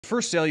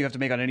First sale you have to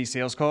make on any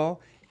sales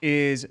call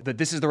is that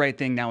this is the right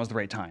thing, now is the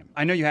right time.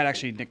 I know you had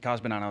actually Nick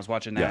Cosman on, I was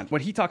watching that. Yeah.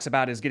 What he talks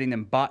about is getting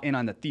them bought in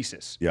on the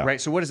thesis,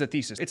 right? So what is the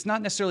thesis? It's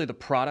not necessarily the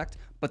product,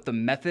 but the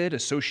method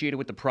associated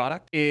with the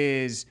product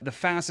is the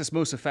fastest,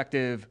 most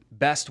effective,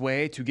 best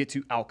way to get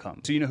to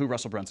outcome. So you know who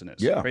Russell Brunson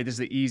is, right? This is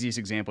the easiest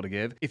example to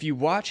give. If you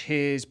watch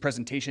his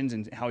presentations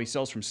and how he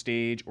sells from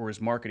stage or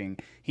his marketing,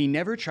 he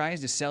never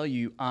tries to sell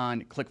you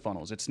on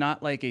ClickFunnels. It's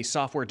not like a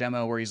software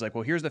demo where he's like,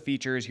 well, here's the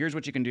features, here's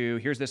what you can do,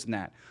 here's this and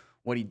that.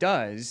 What he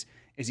does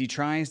is he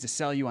tries to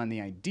sell you on the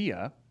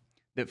idea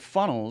that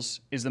funnels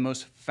is the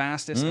most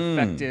fastest,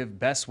 effective,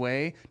 best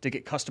way to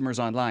get customers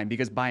online,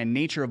 because by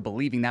nature of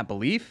believing that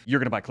belief, you're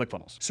gonna buy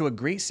ClickFunnels. So a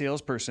great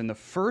salesperson, the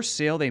first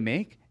sale they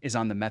make is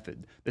on the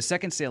method. The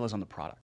second sale is on the product.